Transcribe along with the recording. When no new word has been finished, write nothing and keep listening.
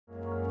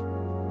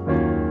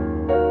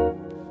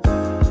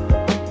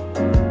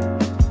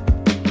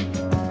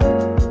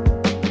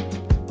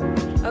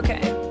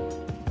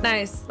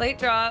Nice. Late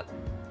drop.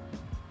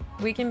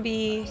 We can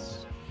be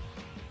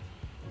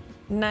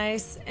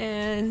nice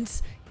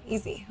and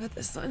easy with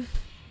this one.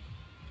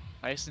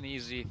 Nice and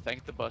easy.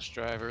 Thank the bus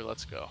driver.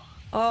 Let's go.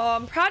 Oh,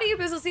 I'm proud of you,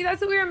 Bizzle. See, that's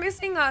what we were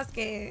missing last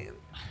game.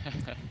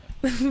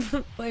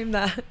 Blame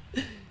that.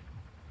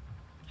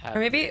 Or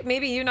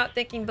maybe you're not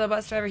thinking the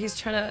bus driver. He's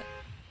trying to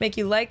make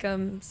you like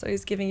him, so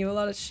he's giving you a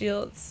lot of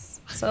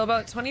shields. So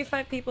about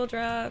 25 people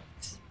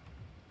dropped.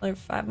 Like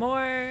 5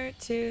 more.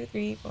 2,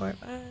 3, 4,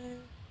 5.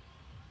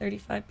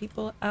 35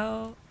 people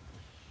out.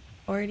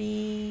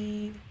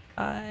 45.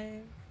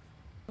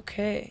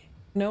 Okay.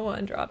 No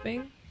one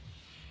dropping.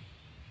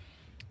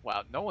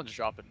 Wow, no one's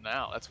dropping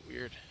now. That's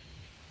weird.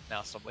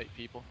 Now some late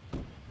people.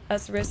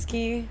 That's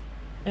risky.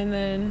 And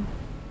then...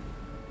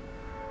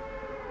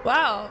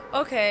 Wow,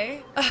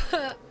 okay.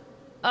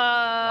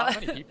 Not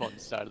many people on the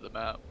side of the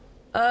map.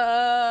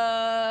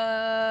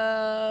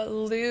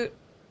 Loot.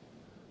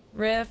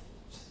 Rift.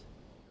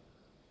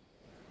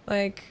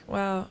 Like,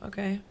 wow,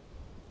 okay.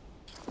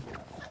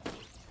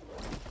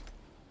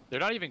 They're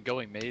not even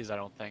going maze, I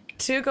don't think.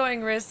 2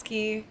 going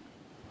risky.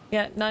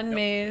 Yeah, none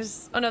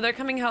maze. Oh no, they're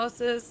coming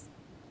houses.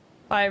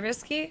 By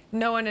risky?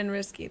 No one in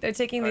risky. They're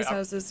taking these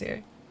houses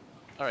here.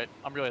 Alright,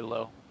 I'm really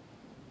low.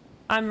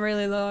 I'm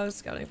really low. I was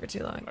scouting for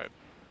too long. Alright.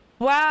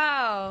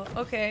 Wow.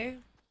 Okay.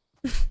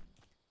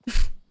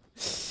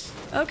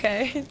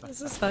 Okay.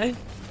 This is fine.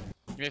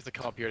 You may have to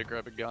come up here to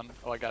grab a gun.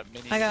 Oh, I got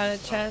minis. I got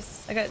a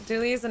chest. I got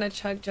dualies and a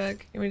chug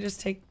jug. Can we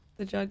just take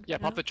the jug? Yeah,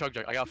 now? pop the chug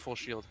jug. I got full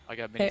shield. I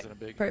got minis and a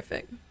big.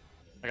 Perfect.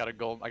 I got a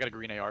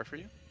green AR for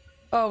you.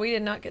 Oh, we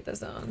did not get the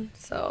zone.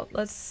 So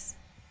let's...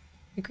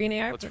 The green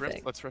AR,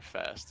 Let's riff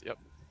fast. Yep.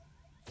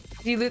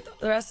 Do you loot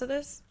the rest of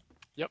this?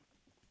 Yep.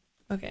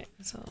 Okay,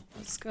 so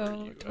let's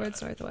go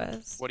towards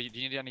northwest. What do you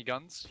need any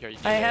guns? Here, you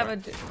I have a...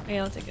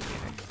 Yeah, I'll take it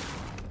here.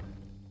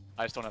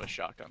 I just don't have a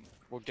shotgun.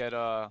 We'll get you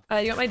want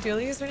my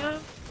dualies right now?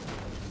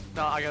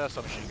 No, I got a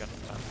submachine gun.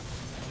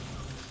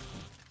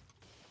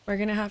 We're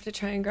gonna have to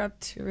try and grab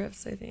 2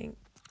 rifts, I think.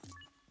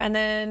 And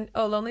then...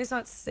 Oh, Lonely's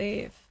not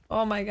safe.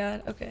 Oh my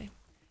god, okay.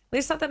 At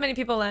least not that many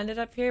people landed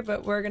up here,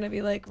 but we're gonna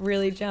be like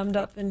really jammed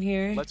up in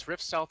here. Let's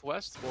rift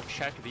southwest. We'll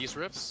check these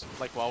rifts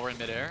like while we're in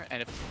midair,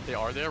 and if they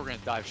are there, we're gonna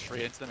dive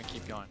straight into them and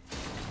keep going.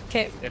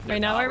 Okay, right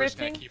now we're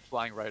rifting. Gonna keep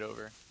flying right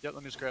over. Yep,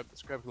 let's grab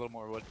a little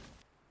more wood.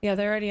 Yeah,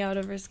 they're already out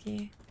of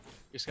risky.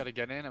 We just gotta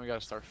get in, and we gotta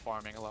start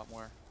farming a lot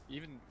more. You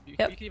can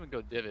even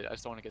go divot. I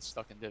just don't want to get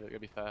stuck in divot. It'll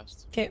be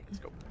fast. Okay. Let's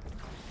go.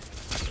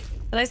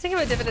 The nice thing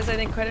about divot is I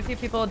think quite a few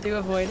people do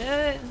avoid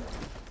it.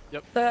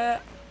 Yep.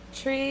 The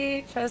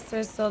tree chests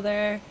are still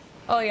there.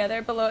 Oh yeah,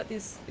 they're below at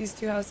these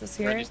 2 houses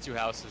here. Right, these 2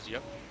 houses,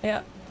 yep.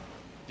 Yeah.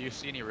 Do you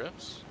see any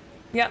rifts?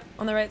 Yep,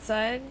 on the right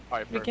side.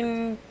 Alright, we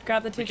can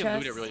grab the 2 chests. We can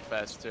loot it really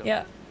fast too.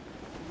 Yeah.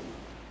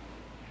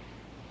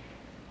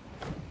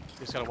 You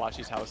just gotta watch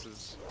these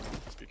houses.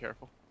 Just be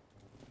careful.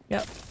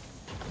 Yep.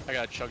 I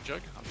got a chug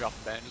jug. I'm dropping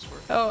bandages for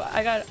it. Oh,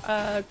 I got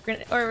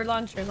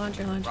launcher.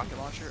 Rocket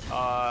launcher.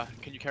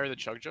 Can you carry the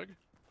chug jug?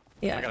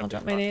 Yeah, I'll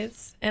drop my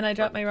nades. And I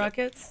drop my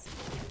rockets.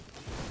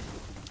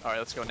 Alright,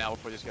 let's go now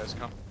before these guys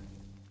come.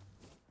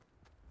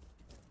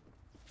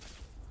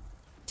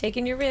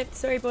 Taking your rip.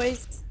 Sorry,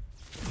 boys.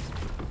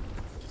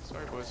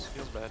 Sorry, boys.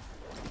 Feels bad.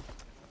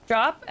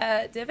 Drop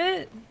at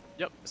divot?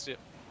 Yep, I see it.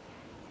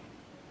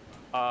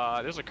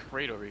 There's a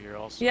crate over here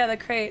also. Yeah, the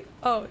crate.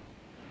 Oh,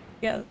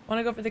 yeah. Want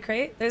to go for the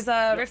crate? There's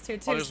rifts here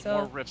too. Oh, there's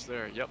more rifts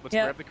there. Yep, let's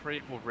grab the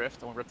crate. We'll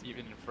rift, and we'll rift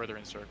even further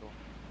in circle.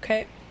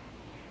 Okay.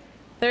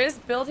 There is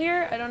build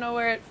here. I don't know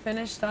where it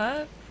finished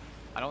up.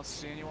 I don't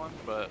see anyone,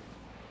 but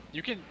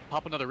you can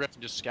pop another rift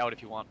and just scout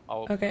if you want.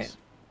 Okay.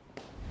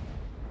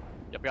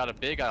 Yep, got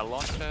a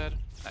launch pad.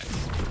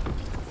 Nice.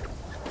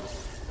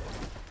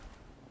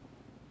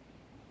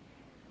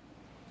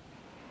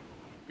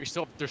 There's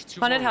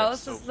 2 more haunted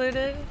house is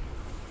looted.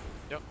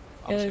 Yep.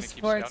 Yeah, there's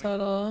 4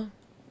 total.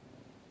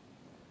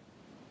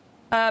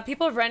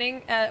 People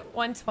running at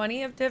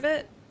 120 of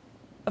divot.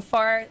 The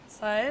far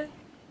side.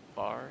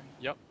 Far,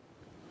 yep.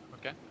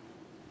 Okay.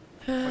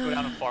 I'm gonna go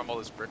down and farm all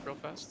this brick real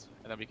fast,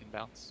 and then we can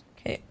bounce.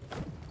 Okay.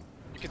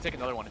 You can take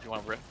another one if you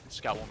want to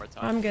scout one more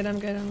time. I'm good.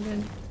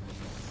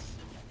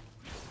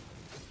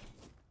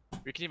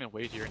 We can even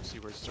wait here and see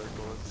where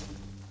circle is.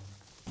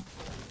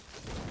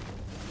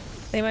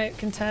 They might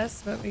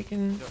contest, but we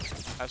can...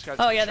 Yep.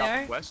 Oh yeah, they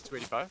are? West,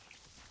 285.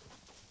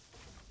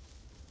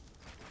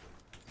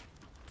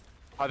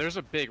 There's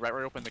a big right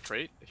where I opened the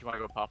crate, if you want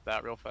to go pop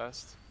that real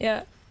fast.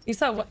 Yeah. You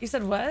saw what? You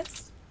said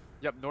west?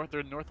 Yep,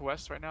 they're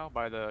northwest right now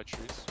by the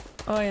trees.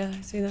 Oh yeah,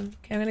 I see them.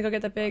 Okay, I'm gonna go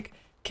get the big...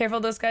 Careful,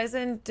 those guys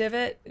in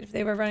divot. If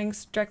they were running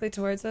directly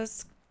towards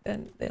us,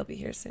 then they'll be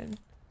here soon.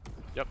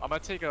 Yep, I'm gonna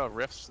take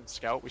rifts and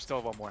scout. We still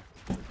have one more.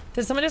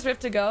 Did someone just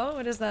rift to go?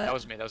 What is that? That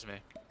was me.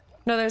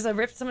 No, there's a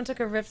rift. Someone took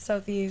a rift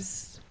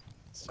southeast.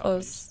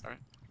 Close. Alright.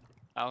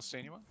 I don't see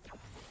anyone.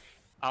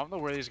 I don't know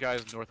where these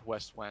guys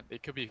northwest went. They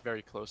could be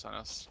very close on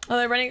us. Oh,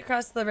 they're running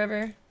across the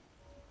river.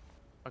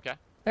 Okay.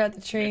 They're at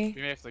the tree.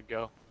 We may have to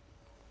go.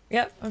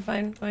 Yep, I'm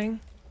fine. Going.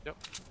 Yep.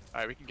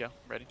 Alright, we can go.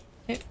 Ready?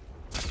 Yep.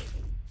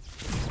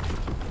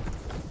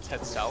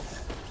 head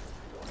south.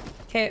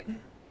 Okay.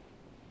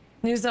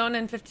 New zone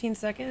in 15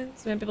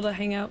 seconds. We might be able to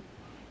hang out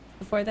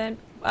before then.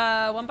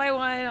 One by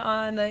one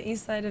on the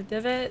east side of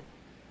Divot.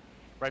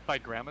 Right by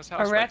Grandma's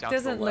house. A right wreck down to the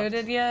isn't left.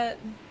 looted yet.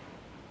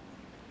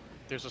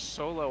 There's a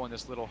solo in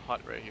this little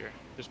hut right here.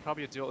 There's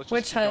probably a duo. Let's just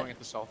Which keep hut? going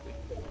into Salty.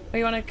 Oh,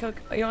 you wanna kill?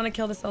 You wanna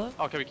kill the solo?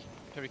 Oh, can we keep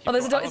Oh,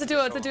 there's a duo. going? It's a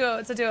duo. It's a duo.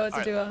 It's a duo. It's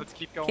a duo. Let's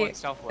keep going Okay,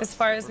 southwest. as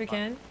far Yep, as we're we fine.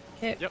 can.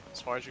 Okay. Yep,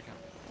 as far as you can.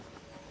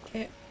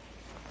 Okay.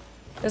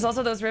 There's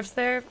also those rifts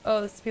there. Oh,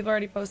 this people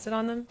already posted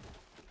on them.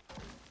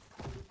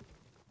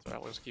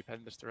 Alright, we'll just keep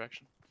heading this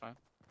direction. Fine.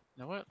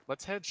 You know what?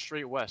 Let's head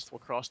straight west. We'll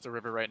cross the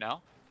river right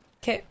now.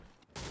 Okay.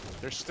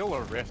 There's still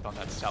a rift on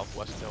that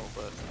southwest hill,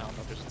 but I don't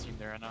know if there's a team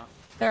there or not.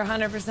 There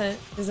 100%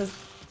 is a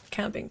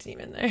camping team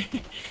in there.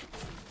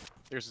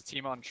 There's a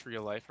team on Tree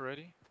of Life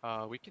already.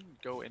 We can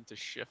go into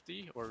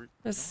Shifty or...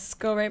 Let's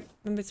go right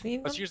in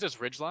between. Let's use this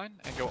ridgeline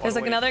and go all There's the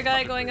like way another guy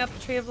under going bridge.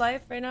 up Tree of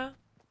Life right now.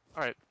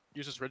 Alright,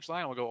 use this ridgeline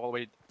and we'll go all the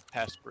way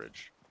past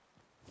bridge.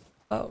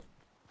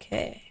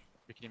 Okay.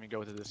 We can even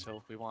go to this hill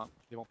if we want.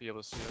 They won't be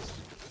able to see us.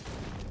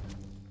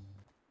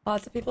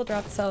 Lots of people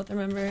dropped south,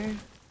 remember?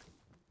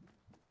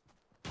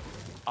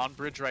 On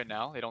bridge right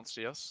now, they don't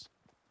see us.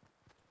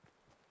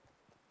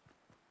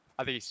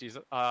 I think he sees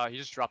it. He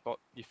just dropped out.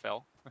 He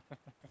fell.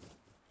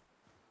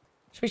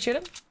 Should we shoot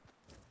him?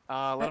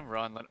 Let him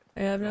run.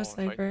 I have no fight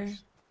sniper.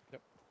 this.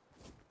 Yep.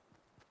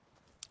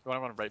 We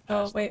want to run right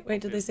Oh, past wait, them.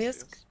 wait, did Hopefully they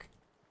see us?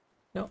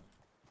 No.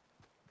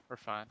 We're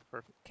fine.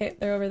 Perfect. Okay,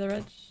 they're over the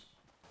ridge.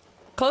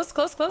 Close,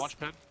 close, close. Launch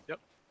pad. Yep.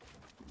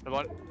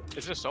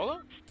 Is it a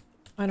solo?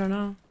 I don't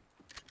know.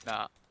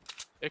 Nah.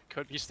 It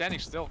could. He's standing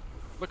still.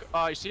 Look,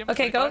 you see him?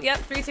 Okay, go. 25? Yep,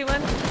 3, 2,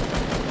 1.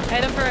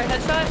 Hit him for a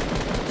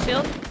headshot.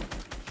 Shield.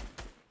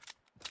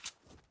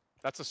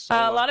 That's a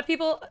solo. A lot of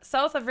people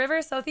south of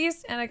river,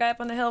 southeast, and a guy up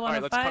on the hill,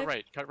 Alright, 105. let's cut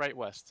right. Cut right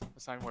west.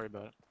 Let's not even worry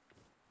about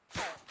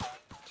it.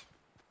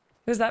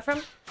 Who's that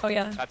from? Oh,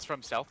 yeah. That's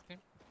from south team.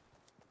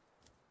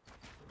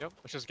 Yep.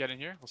 Let's just get in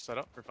here. We'll set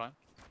up. We're fine.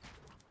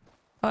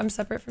 Oh, I'm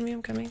separate from you.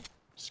 I'm coming.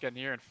 Just get in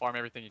here and farm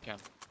everything you can.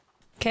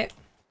 Okay.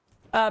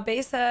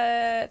 Base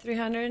at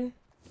 300.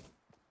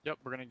 Yep.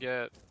 We're gonna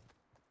get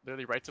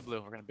literally right to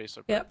blue. We're gonna base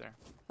up Yep. right there.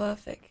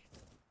 Perfect.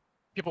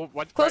 People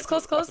went Close, right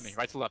close, to, left close. of me,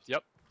 right to left.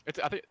 Yep.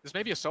 I think this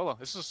may be a solo.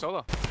 This is a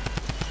solo.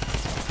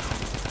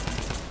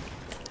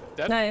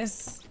 Dead.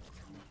 Nice.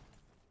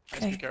 Nice,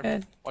 Okay, be careful.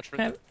 good. Watch for.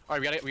 Yep. All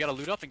right, we gotta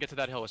loot up and get to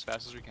that hill as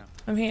fast as we can.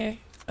 I'm here.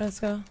 Let's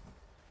go. All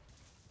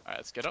right,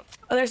 let's get up.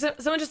 Oh, there's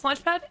someone just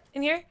launch pad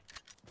in here.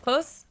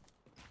 Close.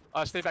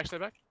 Stay back, stay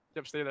back.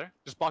 Yep, stay there.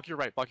 Just block your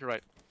right, block your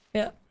right.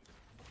 Yeah.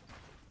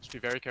 Just be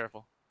very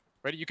careful.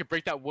 Ready? You can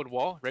break that wood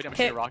wall. Ready? I'm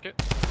gonna shoot a rocket.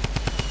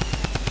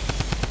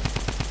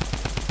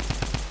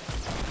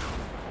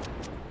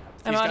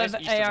 I'm These out guys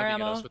of east are AR looking at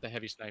ammo. us with a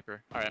heavy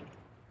sniper. All right.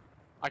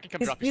 I can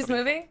come drop you He's something.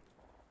 moving. Team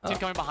Oh.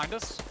 coming behind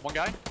us. One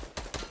guy.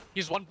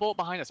 He's one bullet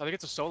behind us. I think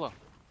it's a solo.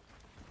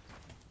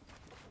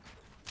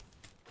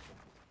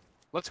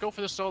 Let's go for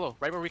the solo.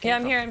 Right where we came Yeah,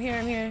 from. I'm here.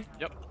 I'm here.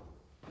 Yep.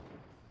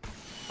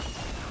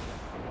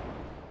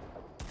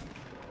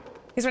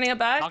 He's running up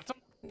back. Knocked him.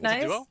 It's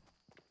Nice. a duo.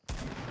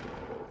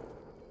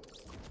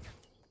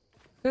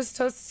 Who's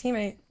Toast's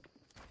teammate?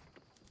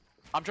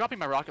 I'm dropping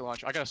my rocket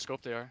launcher. I got a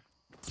scope there.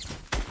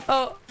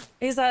 Oh,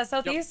 he's Yep.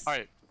 southeast. All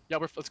right. Yeah,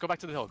 let's go back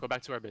to the hill. Go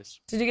back to our base.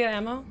 Did you get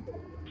ammo?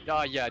 Yeah,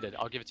 I did.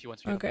 I'll give it to you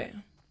once we get Okay.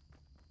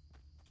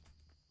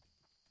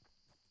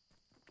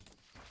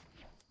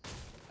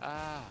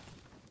 Ah.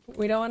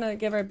 We don't want to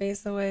give our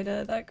base away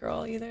to that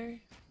girl either.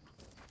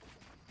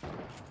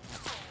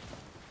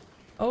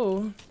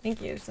 Oh,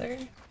 thank you, sir.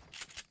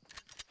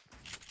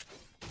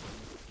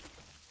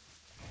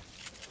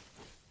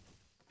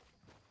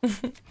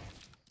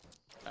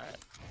 Alright.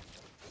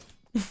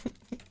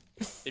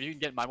 If you can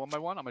get my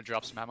 1x1, I'm gonna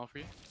drop some ammo for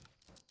you.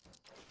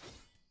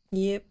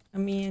 Yep, I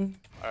mean,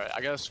 Alright,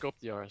 I got a scope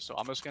DR, so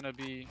I'm just gonna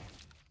be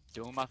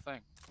doing my thing.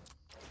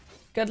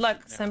 good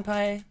luck, Yeah.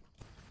 senpai.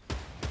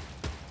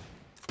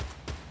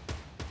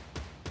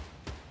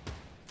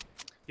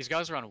 These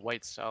guys are on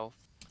white south,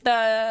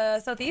 The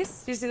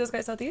southeast? Do you see those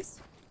guys southeast?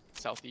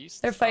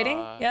 southeast. They're fighting?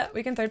 Yeah,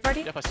 we can third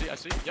party. Yep, I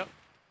see, yep.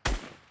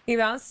 He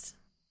bounced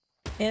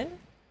in.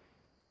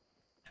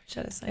 I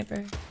shot a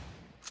sniper.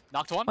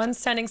 Knocked one. One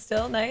standing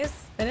still. Nice.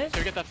 Finish. Can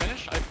we get that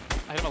finish? I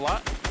hit him a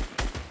lot.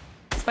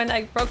 It's when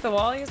I broke the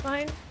wall he was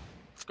behind.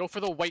 Go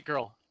for the white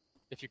girl,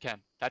 if you can.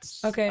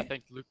 That's, Okay. I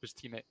think, Luca's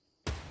teammate.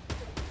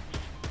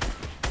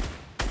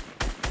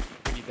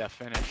 We need that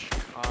finish.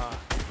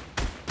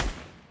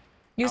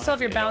 You I still have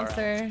don't your have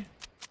the AR. bouncer.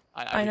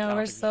 I I know, don't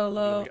we're think so we-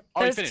 low.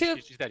 Oh, There's he's two.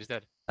 finished. He's dead, he's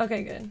dead.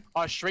 Okay, good.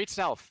 Straight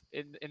south,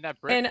 in that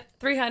brick. In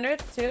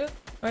 300, too.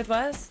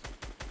 Northwest.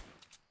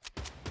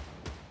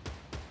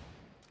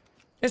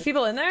 There's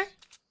people in there?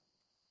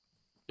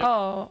 Yep.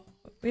 Oh,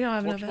 we don't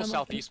have More enough people ammo.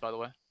 southeast, by the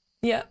way.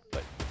 Yeah,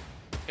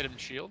 Hit him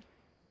shield.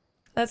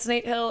 that's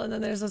Nate Hill, and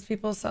then there's those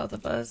people south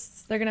of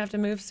us. They're gonna have to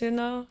move soon,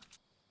 though.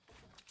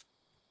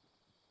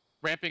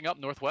 Ramping up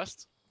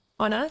northwest.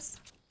 On us?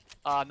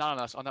 Not on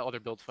us, on that other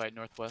build fight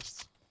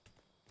northwest.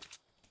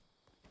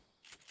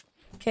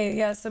 Okay,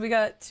 yeah, so we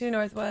got 2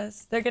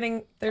 northwest. They're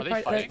getting third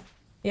party.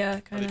 Yeah,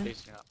 kind of.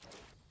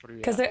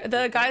 Because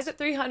the guys at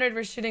 300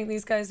 were shooting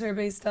these guys who are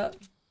based up.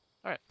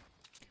 Alright.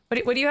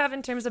 What do you have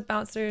in terms of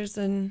bouncers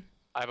and...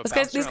 I have a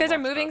these guys are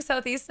moving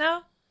southeast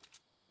now?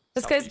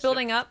 This guy's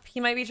building up. He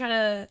might be trying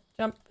to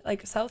jump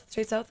like south,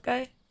 straight south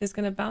guy is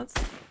gonna bounce.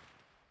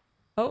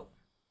 Oh.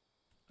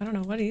 I don't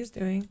know what he's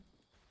doing.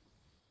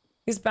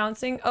 He's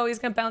bouncing. Oh, he's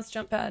gonna bounce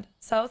jump pad.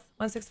 South,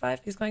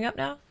 165. He's going up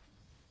now.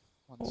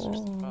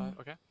 165,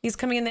 okay. He's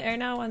coming in the air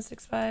now,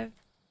 165.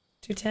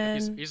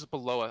 210. He's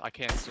below it. I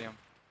can't see him.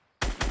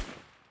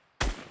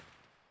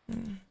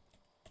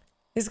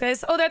 These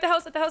guys. Oh, they're at the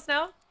house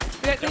now.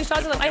 We got clean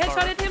shots of them. I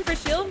headshotted him for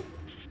shield.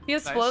 He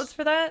has bullets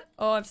for that.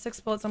 Oh, I have 6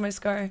 bullets on my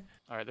scar.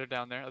 Alright, they're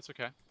down there. That's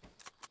okay.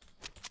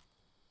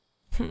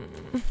 We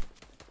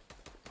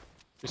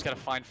just gotta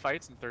find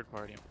fights in third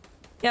party.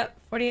 Yep,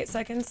 48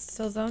 seconds.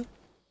 Still zone.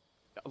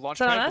 Launch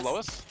pad below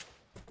us.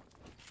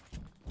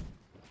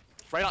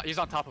 Right on. He's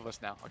on top of us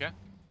now. Okay.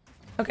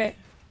 Okay.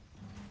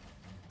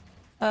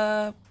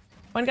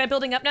 One guy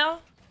building up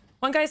now.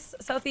 One guy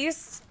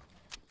southeast.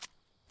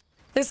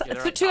 There's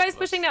 2 guys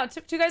pushing now.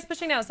 2 guys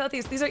pushing now.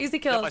 Southeast. These are easy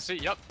kills. Yep, I see.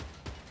 Yep.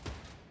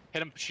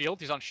 Hit him.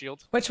 Shield. He's on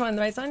shield. Which one?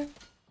 The right side?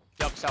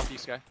 Yep.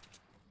 Southeast guy.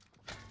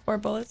 4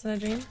 bullets in a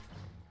dream.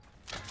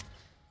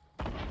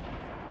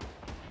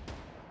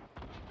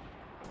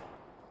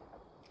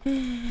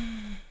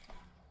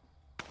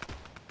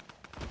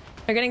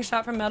 They're getting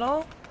shot from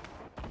metal.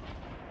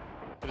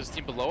 There's a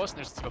team below us and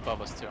there's a team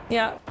above us too.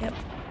 Yeah. Yep.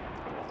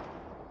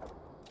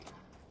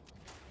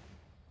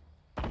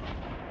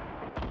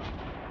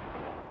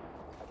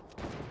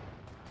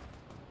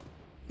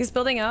 He's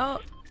building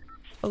out.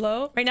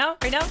 Below. Right now?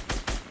 Right now?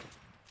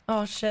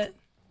 Oh shit.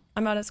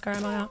 I'm out of scar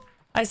ammo now.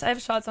 I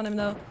have shots on him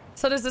though.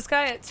 So does this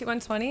guy at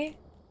 120?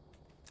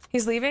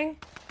 He's leaving.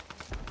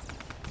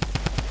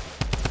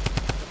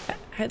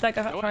 Hit like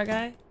a far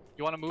guy.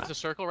 You want to move the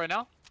circle right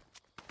now?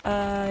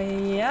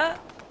 Yeah.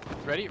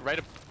 Ready? Right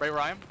where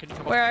I am? Can you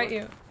come up? Where are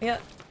you? Yeah.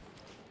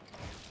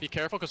 Be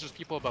careful because there's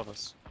people above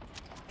us.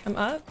 Come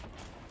up.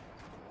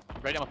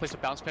 Ready? I'm gonna place a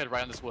bounce pad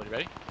right on this wood.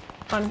 Ready?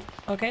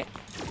 Okay.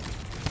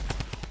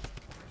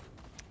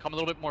 Come a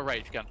little bit more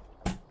right if you can.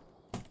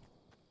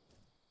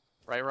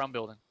 Right around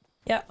building.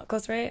 Yeah,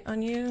 close right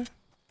on you.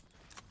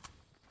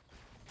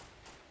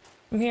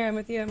 I'm here, I'm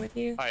with you, I'm with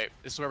you. Alright,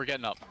 this is where we're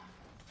getting up.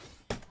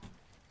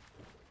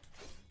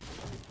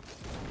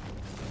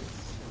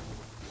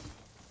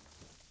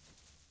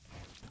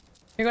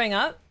 You're going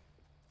up?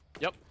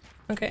 Yep.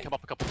 Okay. Come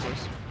up a couple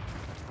floors.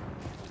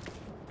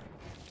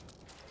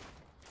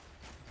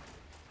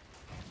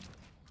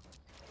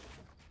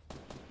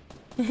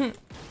 I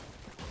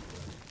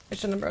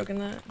shouldn't have broken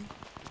that.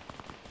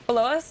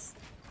 Below us?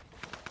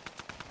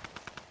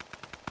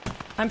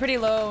 I'm pretty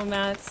low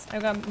mats.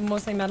 I've got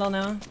mostly metal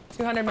now.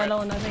 200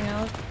 metal and nothing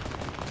else.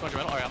 200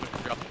 metal? Alright, I'm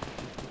gonna drop it.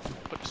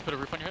 Just put a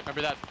roof on your head.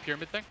 Remember that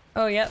pyramid thing?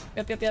 Oh, yep.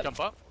 Yep.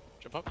 Jump up.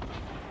 Jump up.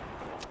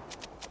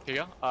 Here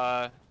you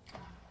go.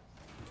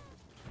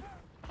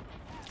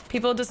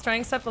 People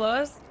destroying stuff below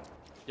us?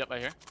 Yep, right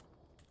here.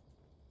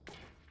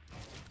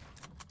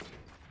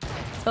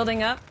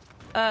 Building up.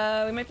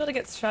 We might be able to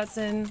get shots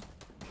in.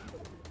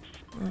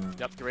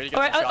 Yep, get ready to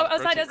get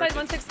outside,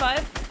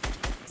 165.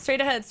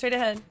 Straight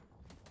ahead.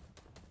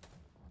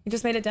 You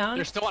just made it down?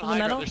 They're still on high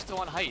ground. They're still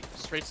on height.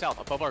 Straight south.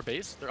 Above our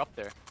base. They're up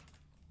there.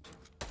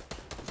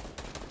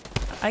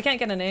 I can't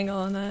get an angle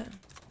on that.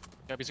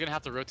 Yeah, he's gonna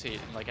have to rotate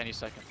in like any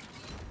second.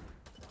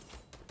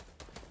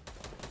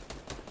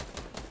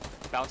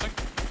 Bouncing.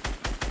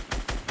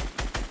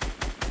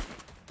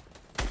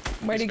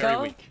 Where'd he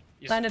go?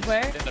 Landed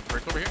where? In the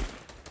brick over here.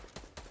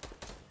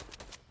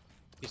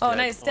 Oh, dead.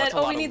 Nice. Dead.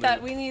 Oh, we need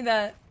that. We need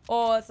that.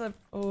 Oh, that's a...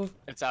 Oh.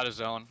 It's out of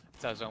zone.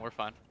 It's out of zone. We're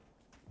fine.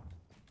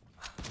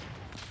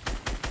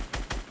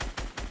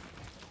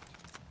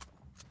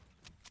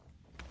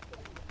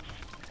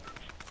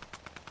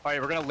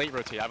 Alright, we're gonna late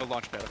rotate. I have a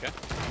launch pad, okay?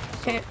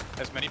 Okay. So,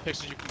 as many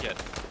picks as you can get.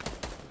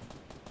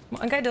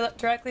 One guy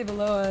directly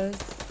below us.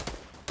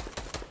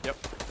 Yep.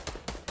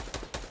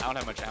 I don't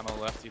have much ammo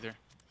left either.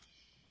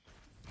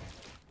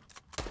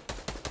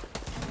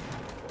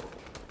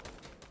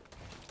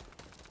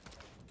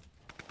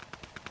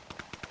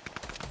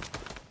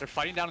 They're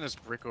fighting down in this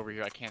brick over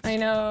here. I can't see. I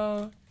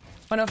know.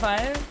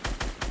 105?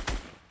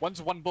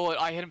 One's 1 bullet.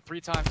 I hit him 3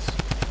 times.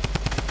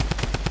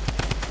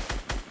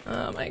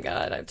 Oh my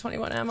god, I have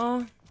 21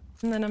 ammo.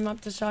 And then I'm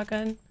up to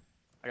shotgun.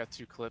 I got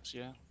 2 clips,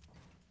 yeah.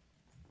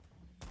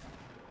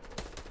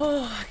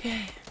 Oh,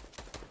 okay.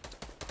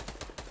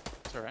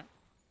 It's alright.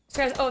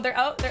 Guys, oh, they're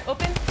out. They're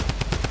open.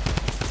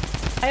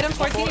 I hit him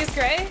 14. He's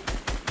gray.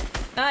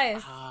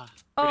 Nice.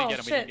 Oh,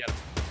 shit.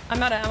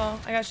 I'm out of ammo.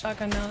 I got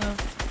shotgun now, though.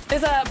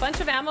 There's a bunch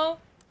of ammo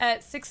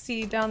at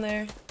 60 down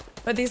there.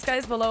 But these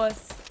guys below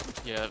us.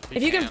 Yeah.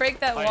 If you can break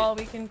that wall,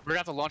 we can... We're gonna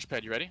have to launch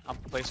pad. You ready? I'm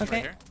placing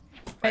right here.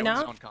 Right now?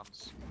 When the zone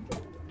comes.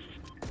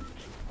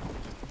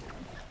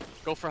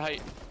 Go for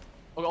height.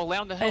 Oh, lay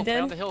on the hill. Lay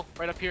on the hill.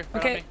 Right up here.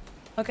 Right on me.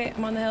 Okay,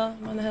 I'm on the hill.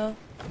 I'm on the hill.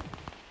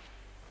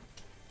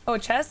 Oh,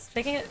 chest?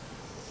 Taking it?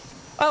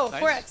 Oh,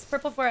 Nice. 4x,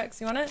 purple 4x.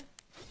 You want it?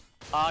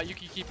 You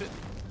can keep it.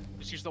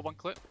 Just use the one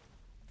clip.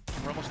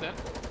 We're almost in.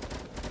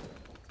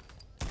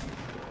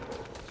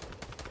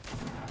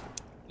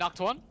 Knocked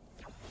one.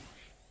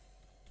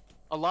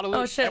 A lot of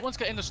loot. Oh shit. Everyone's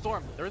in the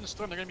storm. They're in the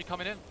storm. They're gonna be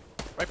coming in.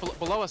 Right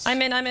below us.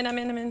 I'm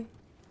in.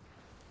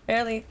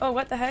 Barely. Oh,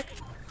 what the heck?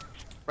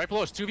 Right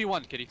below us.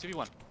 2v1, Kitty.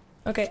 2v1.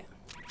 Okay.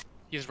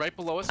 He's right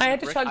below us. I had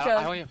to chug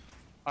jug. Alright,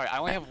 I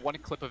only have one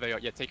clip of AR.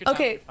 Yeah, take your time.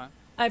 Okay. Fine.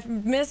 I've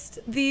missed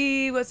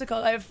the, what's it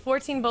called? I have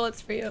 14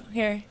 bullets for you.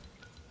 Here.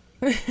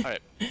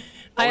 Alright.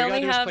 I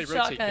only have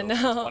shotgun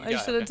now. I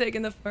should have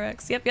taken the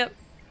 4x. Yep.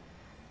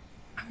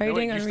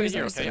 Hiding on you stay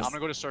resources. here, okay? I'm gonna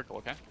go to circle,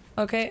 okay?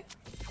 Okay.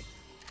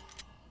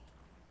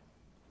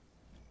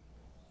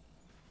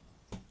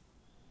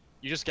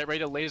 You just get ready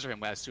to laser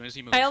him as soon as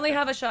he moves. I only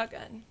have a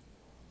shotgun.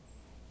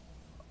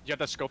 You have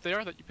that scope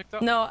there that you picked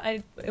up? No,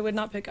 it would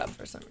not pick up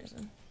for some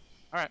reason.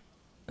 Alright.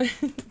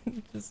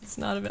 It's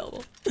not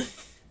available.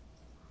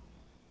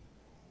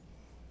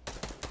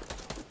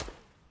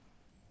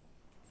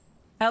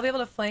 I'll be able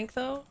to flank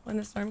though when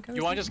the storm comes.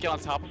 You want to just get on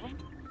top of him?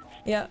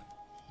 Yeah.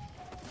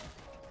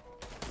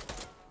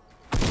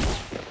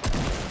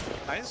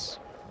 Nice.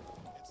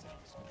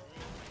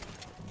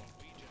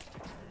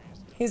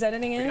 He's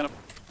editing in.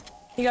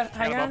 He got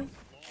high ground.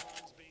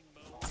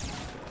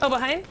 Oh,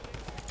 behind?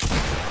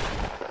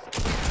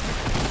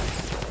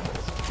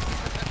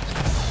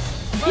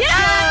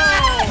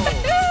 Yeah!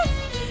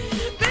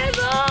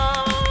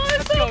 Bizzle!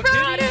 I'm so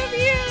proud of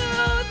you!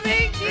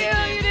 Thank you!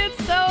 You did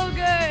so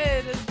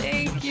good!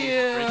 Thank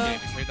you! Great game.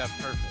 You played that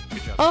perfect.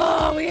 Good job.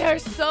 Oh, we are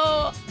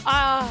so...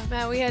 Ah,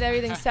 man, we had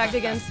everything stacked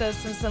against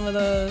us in some of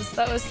those.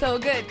 That was so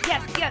good.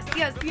 Yes! The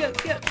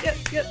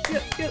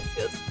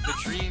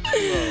dream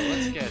duo.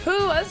 Let's get it.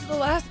 Who was the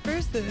last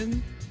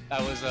person?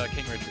 That was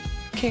King Richard.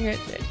 King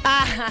Richard.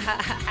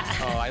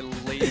 Oh, I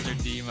laser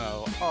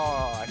demo.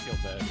 Oh, I feel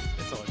bad.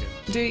 It's all good.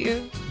 Do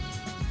you?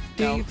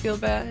 Do you feel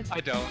bad? I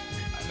don't.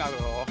 Not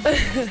at all.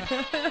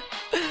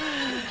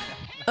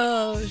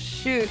 Oh,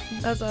 shoot.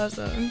 That's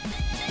awesome.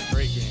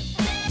 Great game.